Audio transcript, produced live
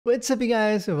What's up, you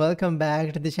guys? Welcome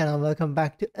back to the channel. Welcome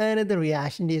back to another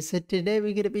reaction video. So today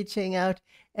we're going to be checking out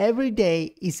Every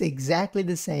Day is Exactly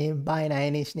the Same by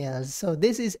Nine Inch Nails. So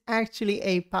this is actually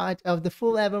a part of the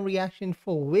full album reaction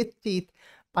for With Teeth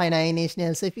by Nine Inch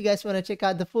Nails. So if you guys want to check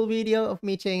out the full video of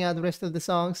me checking out the rest of the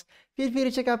songs, feel free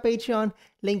to check out Patreon.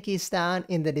 Link is down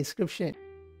in the description.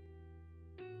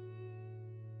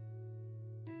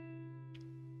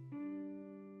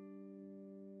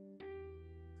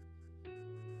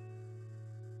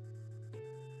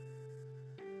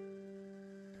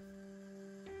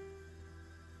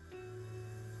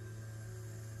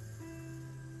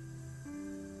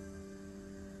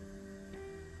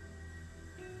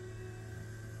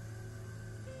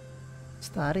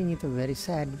 Starting in a very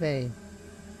sad way.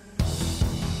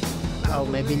 Oh,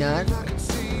 maybe not.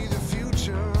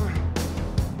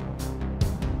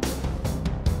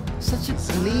 Such a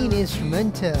clean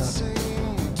instrumental.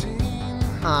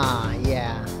 Ah,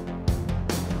 yeah.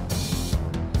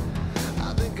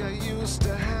 I think I used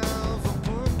to have a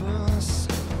purpose.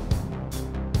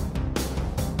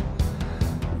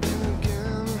 Then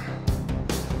again,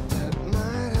 that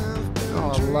might have been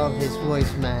Oh, I love his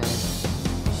voice, man. I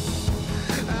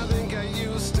think I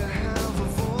used to have a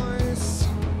voice.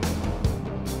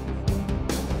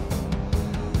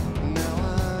 Now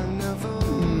I never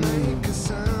make a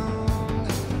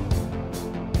sound.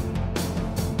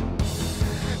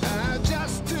 I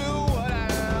just do what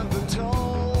I've been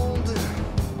told.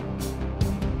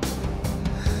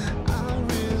 I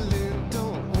really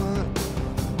don't want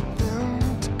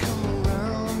them to come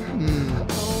around.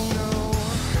 Oh no.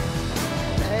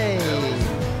 Hey.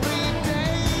 Every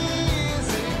day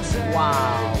is exactly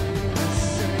Wow. the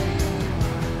same.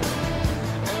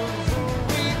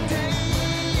 Every day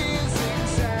is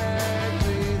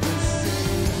exactly the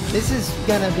same. This is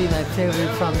gonna be my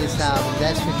favorite from this album,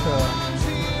 that's for sure.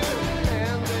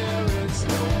 And there is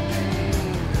no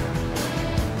pain.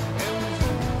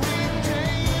 Every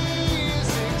day is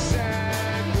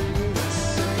exactly the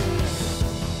same.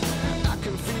 I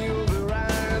can feel their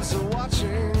eyes are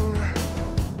watching.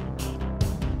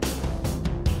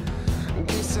 In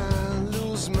case I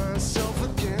lose myself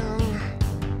again.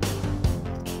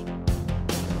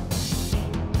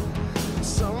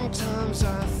 Sometimes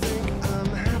I think I'm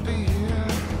happy here.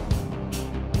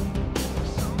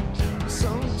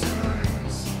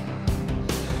 Sometimes,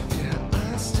 yeah,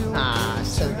 I still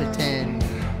Self-pretend. I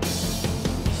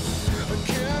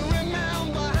can't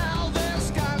remember how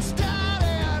this got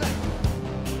started.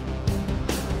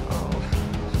 Oh,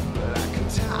 but I can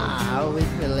tell How it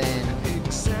will end.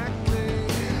 exactly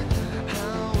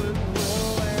how it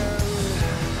will end.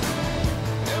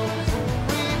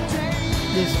 Every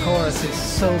day This chorus is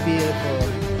so beautiful.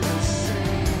 is the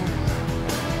same.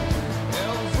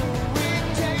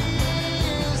 Every day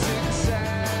is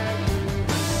exactly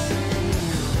the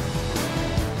same.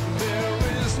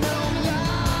 There is no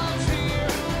love here,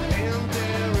 and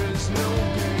there is no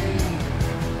pain.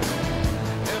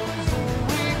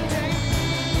 Every day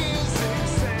is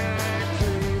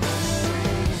exactly the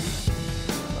same.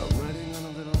 I'm writing on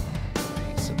a little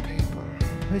piece of paper.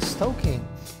 Who's talking?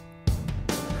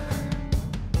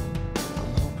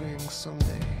 I'm hoping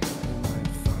someday you might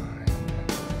find.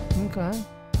 Okay.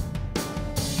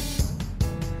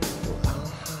 Well, I'll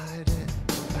hide it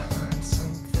behind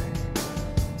something.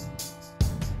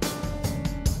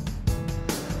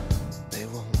 They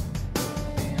won't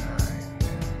look behind.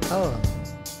 Oh,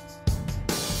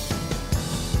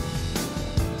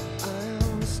 I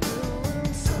am still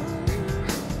inside.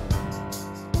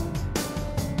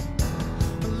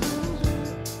 A little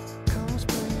bit comes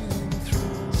bleeding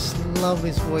through. just love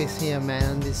his voice here,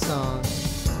 man, this song.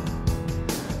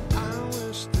 I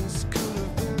wish this could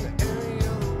have been any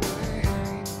other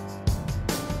way.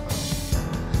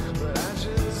 But I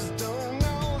just don't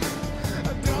know.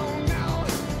 I don't know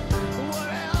what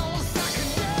else I can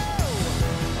do.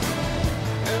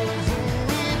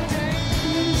 Every day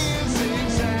is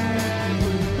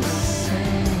exactly the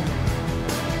same.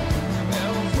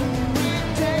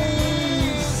 Every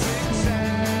day is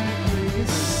exactly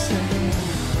the same.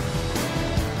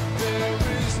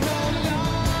 There is no love.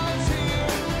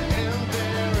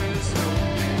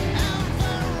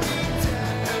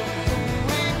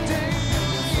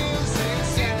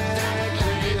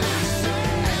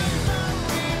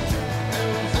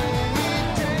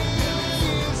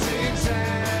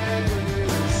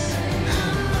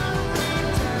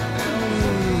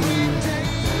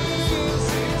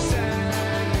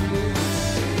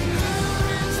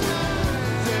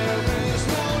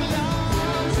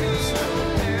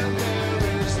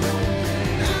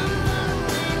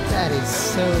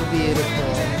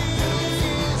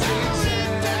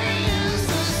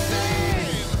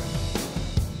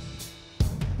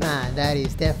 that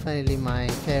is definitely my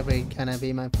favorite, gonna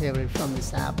be my favorite from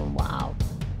this album. Wow.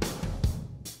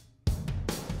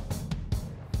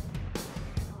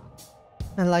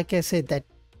 And like I said, that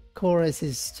chorus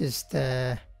is just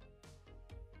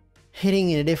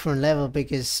hitting in a different level,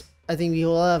 because I think we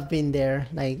all have been there.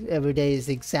 Like, every day is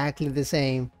exactly the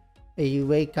same. You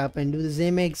wake up and do the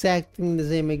same exact thing the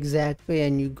same exact way,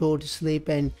 and you go to sleep,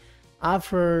 and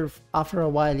after a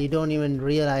while you don't even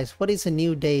realize what is a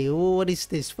new day. Oh, what is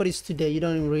this? What is today? You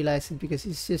don't even realize it, because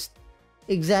it's just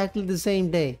exactly the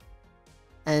same day.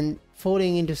 And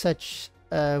falling into such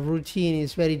routine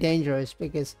is very dangerous,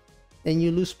 because then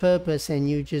you lose purpose and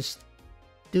you just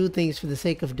do things for the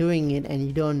sake of doing it, and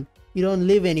you don't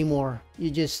live anymore.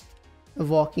 You're just a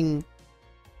walking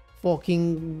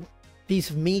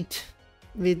piece of meat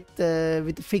with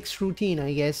a fixed routine,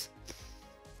 I guess.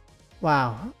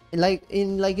 Wow. Like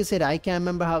you said, I can't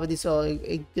remember how this all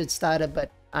it started,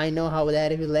 but I know how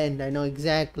that will end. I know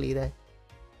exactly that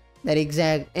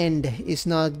exact end is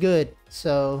not good.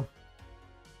 So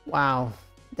wow,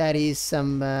 that is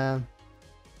some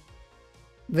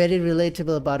very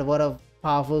relatable about what a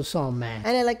powerful song, man.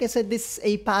 And like I said, this is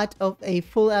a part of a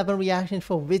full album reaction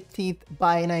for With Teeth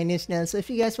by Nine Inch Nails. So if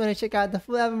you guys want to check out the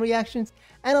full album reactions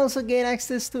and also gain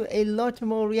access to a lot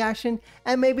more reaction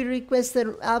and maybe request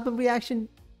the album reaction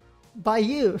by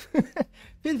you,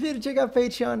 feel free to check out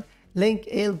Patreon. Link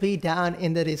will be down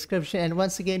in the description. And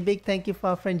once again, big thank you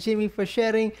for our friend Jimmie for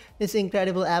sharing this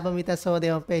incredible album with us over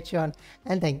there on Patreon.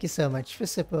 And thank you so much for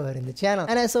supporting the channel.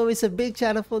 And as always, a big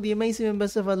shout out for the amazing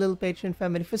members of our little Patreon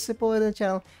family for supporting the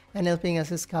channel and helping us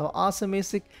discover awesome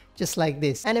music just like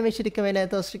this. And make sure to comment your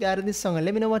thoughts regarding this song and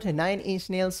let me know what a 9 Inch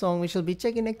Nails song we shall be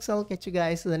checking next. I'll catch you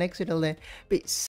guys in the next video. Then peace.